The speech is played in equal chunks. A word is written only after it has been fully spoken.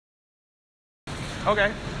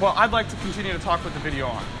Okay, well, I'd like to continue to talk with the video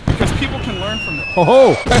on, because people can learn from this.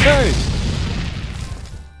 Oh, hey!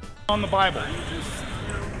 On the Bible.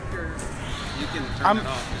 You can turn it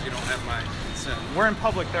off because you don't have my consent. We're in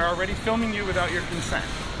public. They're already filming you without your consent.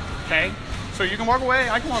 Okay? So you can walk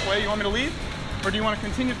away. I can walk away. You want me to leave? Or do you want to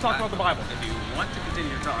continue to talk about the Bible? If you want to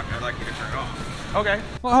continue to talk, I'd like you to turn it off. Okay.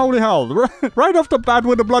 Well, holy hell, right off the bat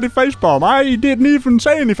with a bloody facepalm. I didn't even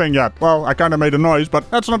say anything yet. Well, I kinda made a noise,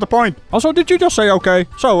 but that's not the point. Also, did you just say okay?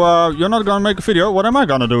 So, you're not gonna make a video? What am I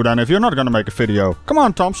gonna do then if you're not gonna make a video? Come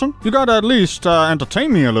on, Thompson. You gotta at least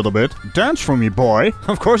entertain me a little bit. Dance for me, boy.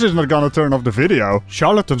 Of course he's not gonna turn off the video.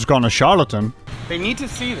 Charlatan's gonna charlatan. They need to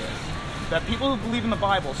see this. That people who believe in the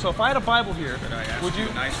Bible. So if I had a Bible here, would you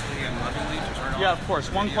nicely and lovingly to turn off? Yeah, of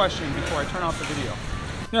course. One question before I turn off the video.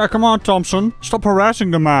 Yeah, come on, Thompson. Stop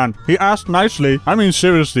harassing the man. He asked nicely. I mean,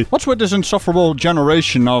 seriously. What's with this insufferable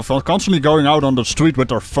generation of constantly going out on the street with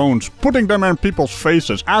their phones, putting them in people's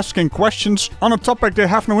faces, asking questions on a topic they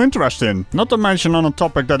have no interest in? Not to mention on a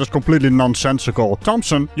topic that is completely nonsensical.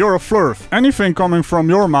 Thompson, you're a flerf. Anything coming from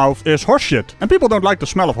your mouth is horseshit. And people don't like the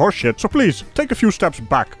smell of horseshit, so please, take a few steps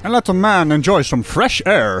back and let the man enjoy some fresh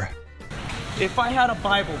air. If I had a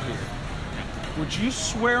Bible here, would you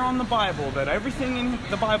swear on the Bible that everything in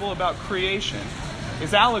the Bible about creation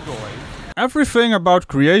is allegory? Everything about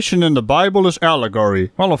creation in the Bible is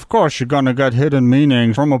allegory. Well, of course you're gonna get hidden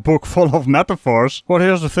meanings from a book full of metaphors. But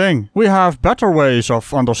here's the thing. We have better ways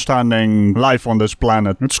of understanding life on this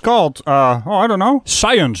planet. It's called, I don't know,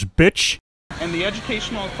 science, bitch. And the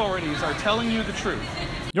educational authorities are telling you the truth.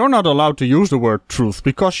 You're not allowed to use the word truth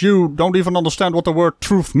because you don't even understand what the word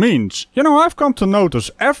truth means. You know, I've come to notice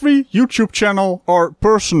every YouTube channel or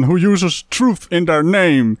person who uses truth in their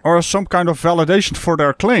name or as some kind of validation for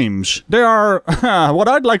their claims. They are what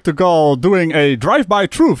I'd like to call doing a drive-by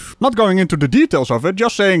truth. Not going into the details of it,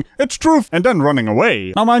 just saying it's truth and then running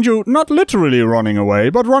away. Now mind you, not literally running away,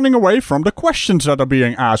 but running away from the questions that are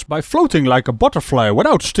being asked by floating like a butterfly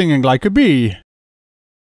without stinging like a bee.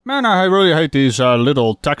 Man, I really hate these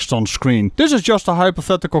little text on screen. This is just a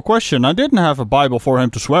hypothetical question. I didn't have a Bible for him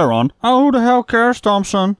to swear on. Oh, who the hell cares,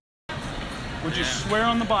 Thompson? Would you swear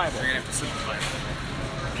on the Bible? You're gonna have to simplify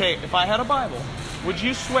it. Okay, if I had a Bible, would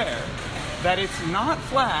you swear that it's not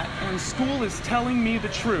flat and school is telling me the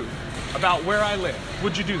truth about where I live?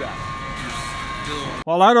 Would you do that?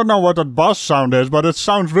 Well, I don't know what that buzz sound is, but it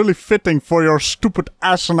sounds really fitting for your stupid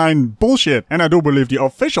asinine bullshit. And I do believe the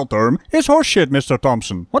official term is horseshit, Mr.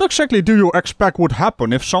 Thompson. What exactly do you expect would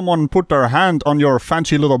happen if someone put their hand on your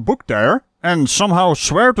fancy little book there and somehow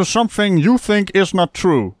swear to something you think is not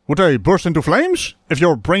true? Would they burst into flames? If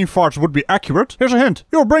your brain farts would be accurate, here's a hint.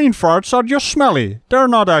 Your brain farts are just smelly. They're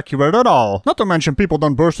not accurate at all. Not to mention people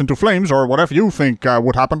don't burst into flames or whatever you think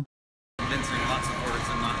would happen.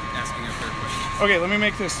 Okay, let me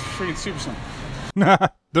make this freaking super simple.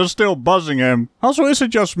 They're still buzzing him. Also, is it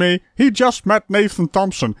just me? He just met Nathan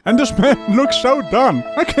Thompson, and this man looks so done.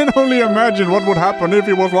 I can only imagine what would happen if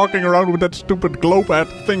he was walking around with that stupid globe hat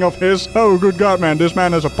thing of his. Oh, good God, man, this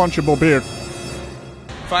man has a punchable beard.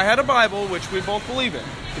 If I had a Bible, which we both believe in,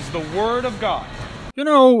 is the Word of God. You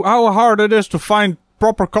know how hard it is to find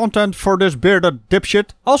proper content for this bearded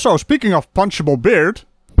dipshit? Also, speaking of punchable beard...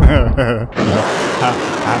 I'm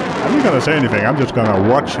not gonna say anything, I'm just gonna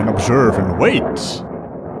watch and observe and wait.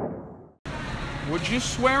 Would you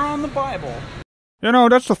swear on the Bible? You know,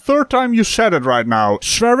 that's the third time you said it right now.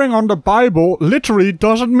 Swearing on the Bible literally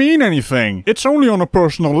doesn't mean anything. It's only on a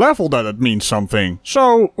personal level that it means something.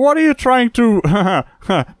 So, what are you trying to...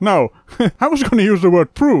 No, I was gonna use the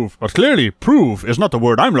word prove. But clearly, prove is not the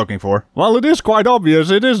word I'm looking for. Well, it is quite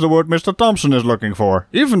obvious it is the word Mr. Thompson is looking for.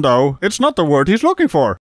 Even though it's not the word he's looking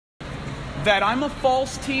for. That I'm a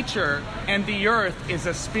false teacher and the earth is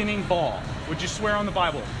a spinning ball. Would you swear on the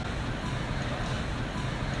Bible?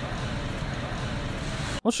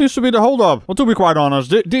 What seems to be the holdup? Well, to be quite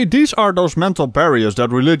honest, these are those mental barriers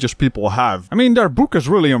that religious people have. I mean, their book is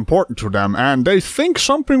really important to them, and they think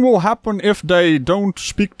something will happen if they don't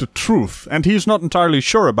speak the truth, and he's not entirely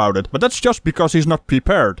sure about it, but that's just because he's not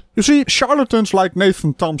prepared. You see, charlatans like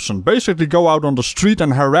Nathan Thompson basically go out on the street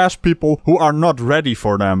and harass people who are not ready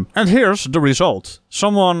for them. And here's the result.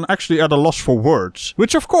 Someone actually at a loss for words,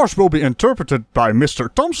 which of course will be interpreted by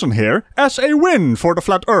Mr. Thompson here as a win for the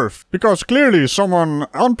flat earth, because clearly someone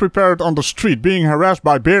unprepared on the street being harassed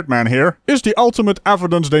by Beardman here is the ultimate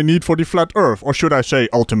evidence they need for the flat earth, or should I say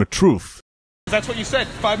ultimate truth. That's what you said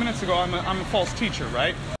 5 minutes ago. I'm a false teacher,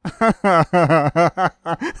 right?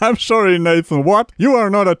 I'm sorry, Nathan. What? You are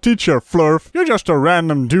not a teacher, flerf. You're just a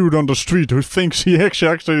random dude on the street who thinks he is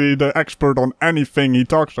actually the expert on anything he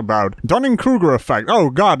talks about. Dunning-Kruger effect. Oh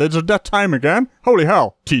god, is it that time again? Holy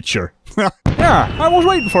hell, teacher. Yeah, I was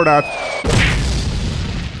waiting for that.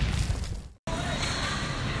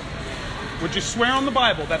 Would you swear on the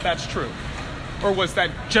Bible that that's true? Or was that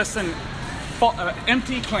just an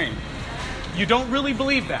empty claim? You don't really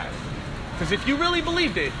believe that. Because if you really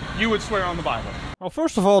believed it, you would swear on the Bible. Well,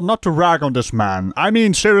 first of all, not to rag on this man. I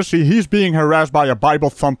mean, seriously, he's being harassed by a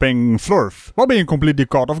Bible-thumping flerf while being completely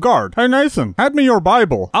caught off guard. Hey Nathan, hand me your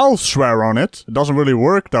Bible. I'll swear on it. It doesn't really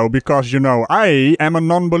work though, because, you know, I am a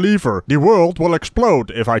non-believer. The world will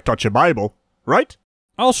explode if I touch a Bible. Right?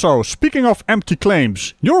 Also, speaking of empty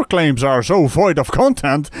claims, your claims are so void of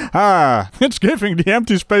content, it's giving the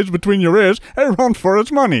empty space between your ears a run for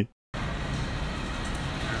its money.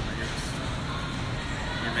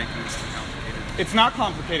 It's not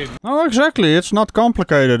complicated. Oh, exactly, it's not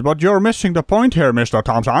complicated, but you're missing the point here, Mr.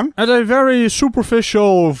 Thompson. At a very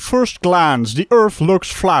superficial first glance, the Earth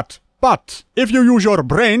looks flat. But if you use your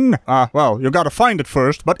brain, well, you gotta find it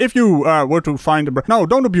first, but if you were to find the brain... No,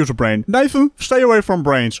 don't abuse a brain. Nathan, stay away from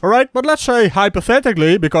brains, alright? But let's say,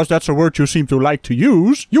 hypothetically, because that's a word you seem to like to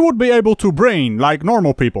use, you would be able to brain like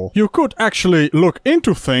normal people. You could actually look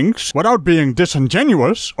into things without being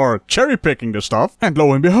disingenuous or cherry-picking the stuff, and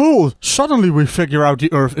lo and behold, suddenly we figure out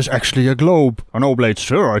the Earth is actually a globe. An oblate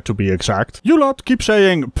spheroid, to be exact. You lot keep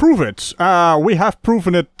saying, prove it. We have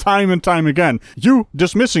proven it time and time again. You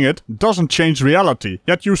dismissing it doesn't change reality,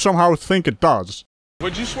 yet you somehow think it does.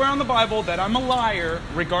 Would you swear on the Bible that I'm a liar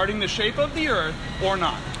regarding the shape of the Earth or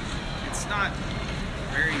not? It's not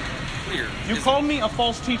very clear. You called me a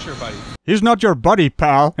false teacher, buddy. He's not your buddy,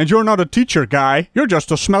 pal, and you're not a teacher guy. You're just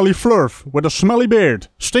a smelly flerf with a smelly beard,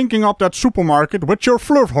 stinking up that supermarket with your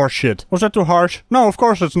flerf horseshit. Was that too harsh? No, of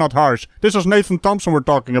course it's not harsh. This is Nathan Thompson we're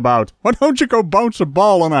talking about. Why don't you go bounce a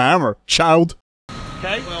ball on a hammer, child?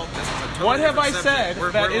 Okay? Well, this is a totally what have I different said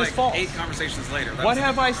subject. that we're is like false? 8 conversations later. What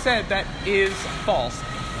have I said that is false?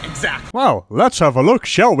 Exactly. Well, let's have a look,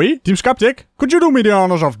 shall we? Team Skeptic, could you do me the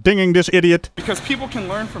honors of dinging this idiot? Because people can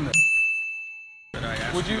learn from this. Could I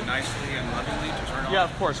ask Would you nicely and lovingly to turn off? Yeah,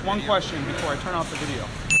 of course. the One video? question before I turn off the video.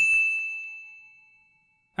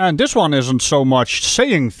 And this one isn't so much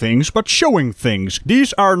saying things, but showing things.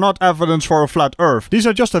 These are not evidence for a flat Earth. These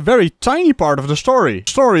are just a very tiny part of the story.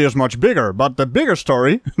 Story is much bigger, but the bigger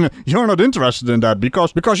story, you're not interested in that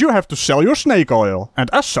because you have to sell your snake oil. And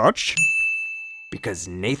as such... Because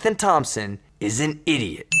Nathan Thompson is an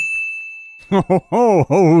idiot.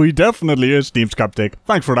 Oh, he definitely is, Team Skeptic.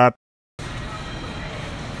 Thanks for that.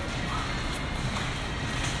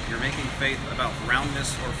 You're making faith about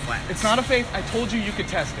roundness or flatness. It's not a faith. I told you could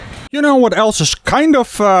test it. You know what else is kind of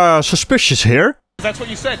suspicious here? That's what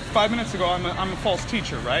you said 5 minutes ago. I'm a false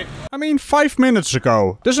teacher, right? I mean, 5 minutes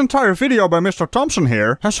ago. This entire video by Mr. Thompson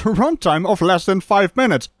here has a runtime of less than 5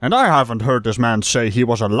 minutes. And I haven't heard this man say he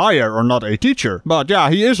was a liar or not a teacher. But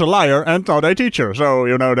yeah, he is a liar and not a teacher. So,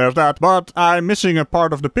 you know, there's that. But I'm missing a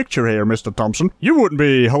part of the picture here, Mr. Thompson. You wouldn't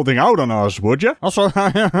be holding out on us, would you? Also,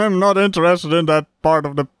 I am not interested in that part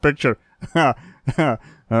of the picture. So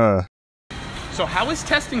how is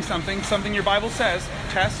testing something your Bible says,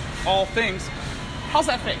 test all things, how's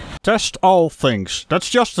that faith? Test all things. That's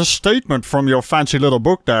just a statement from your fancy little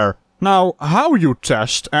book there. Now, how you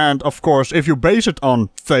test, and of course if you base it on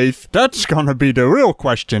faith, that's gonna be the real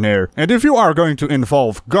question here. And if you are going to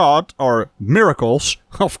involve God or miracles,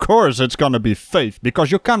 of course it's gonna be faith,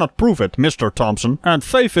 because you cannot prove it, Mr. Thompson. And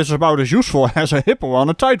faith is about as useful as a hippo on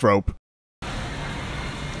a tightrope.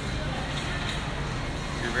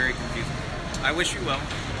 You're very confusing. I wish you well.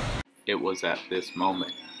 It was at this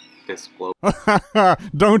moment, this blow.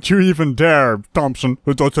 Don't you even dare, Thompson.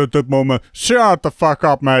 At that moment. Shut the fuck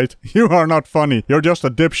up, mate. You are not funny. You're just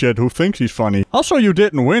a dipshit who thinks he's funny. Also, you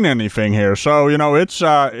didn't win anything here, so, you know, it's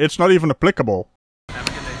not even applicable. Have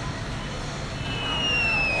a good day.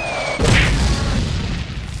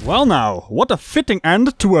 Well now, what a fitting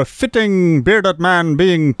end to a fitting bearded man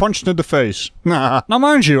being punched in the face. Now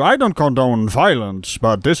mind you, I don't condone violence,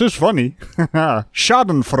 but this is funny.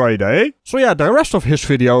 Schadenfreude, eh? So yeah, the rest of his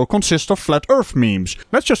video consists of flat earth memes.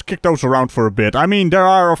 Let's just kick those around for a bit. I mean, there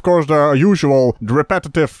are of course the usual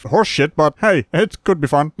repetitive horseshit, but hey, it could be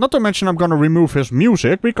fun. Not to mention I'm gonna remove his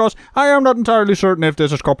music, because I am not entirely certain if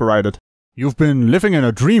this is copyrighted. You've been living in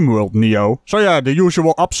a dream world, Neo. So yeah, the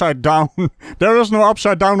usual upside down. There is no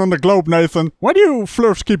upside down on the globe, Nathan. Why do you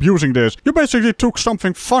flerfs keep using this? You basically took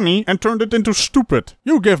something funny and turned it into stupid.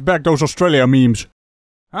 You give back those Australia memes.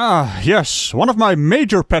 Ah, yes, one of my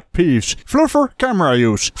major pet peeves. Fluffer camera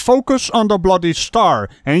use. Focus on the bloody star,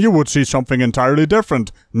 and you would see something entirely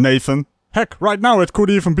different, Nathan. Heck, right now it could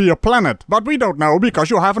even be a planet, but we don't know because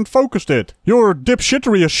you haven't focused it. Your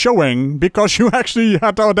dipshittery is showing because you actually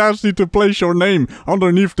had the audacity to place your name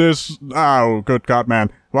underneath this... Oh, good god,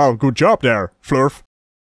 man. Well, good job there, Flurf.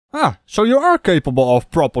 Ah, so you are capable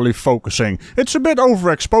of properly focusing. It's a bit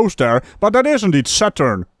overexposed there, but that is indeed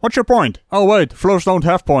Saturn. What's your point? Oh wait, Flurfs don't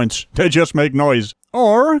have points. They just make noise.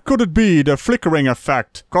 Or could it be the flickering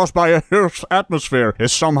effect caused by a Earth's atmosphere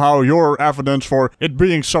is somehow your evidence for it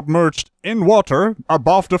being submerged in water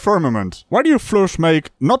above the firmament? Why do you Flurfs make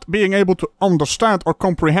not being able to understand or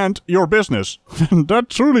comprehend your business? That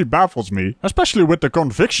truly baffles me, especially with the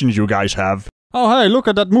convictions you guys have. Oh hey, look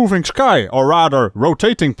at that moving sky, or rather,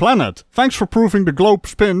 rotating planet. Thanks for proving the globe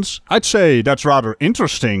spins. I'd say that's rather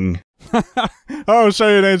interesting. Oh,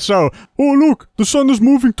 say it ain't so. Oh look, the sun is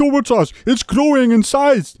moving towards us. It's growing in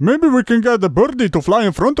size. Maybe we can get a birdie to fly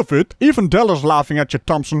in front of it. Even Della's laughing at you,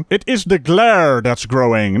 Thompson. It is the glare that's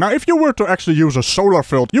growing. Now, if you were to actually use a solar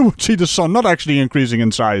filter, you would see the sun not actually increasing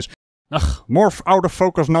in size. Ugh, more out of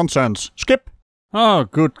focus nonsense. Skip. Oh,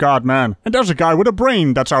 good god, man. And there's a guy with a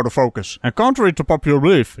brain that's out of focus. And contrary to popular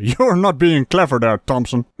belief, you're not being clever there,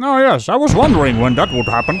 Thompson. Oh yes, I was wondering when that would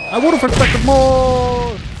happen. I would have expected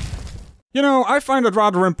more... You know, I find it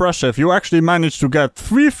rather impressive you actually managed to get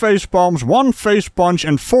 3 facepalms, 1 face punch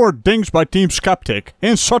and 4 dings by Team Skeptic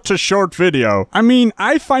in such a short video. I mean,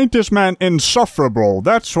 I find this man insufferable.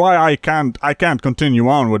 That's why I can't continue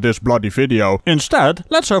on with this bloody video. Instead,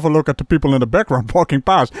 let's have a look at the people in the background walking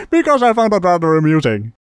past, because I found it rather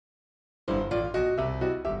amusing.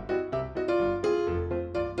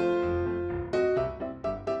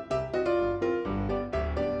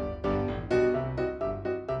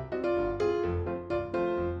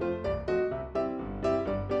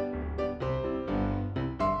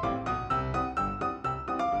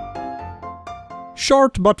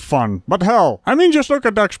 Short but fun. But hell, I mean, just look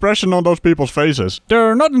at the expression on those people's faces.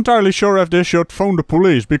 They're not entirely sure if they should phone the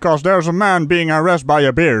police because there's a man being arrested by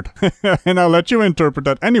a beard. And I'll let you interpret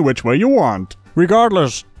that any which way you want.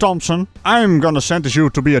 Regardless, Thompson, I'm gonna sentence you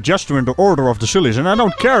to be a jester in the Order of the Sillies, and I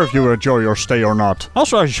don't care if you enjoy your stay or not.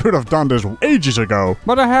 Also, I should have done this ages ago.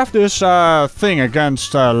 But I have this, thing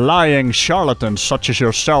against, lying charlatans such as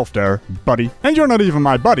yourself there, buddy. And you're not even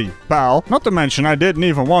my buddy, pal. Not to mention, I didn't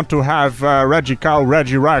even want to have, Ragical,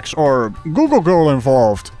 Regirex, or Google Girl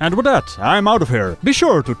involved. And with that, I'm out of here. Be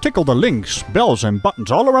sure to tickle the links, bells, and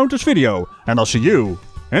buttons all around this video. And I'll see you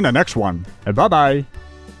in the next one. And bye-bye.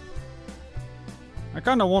 I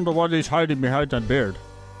kinda wonder what he's hiding behind that beard.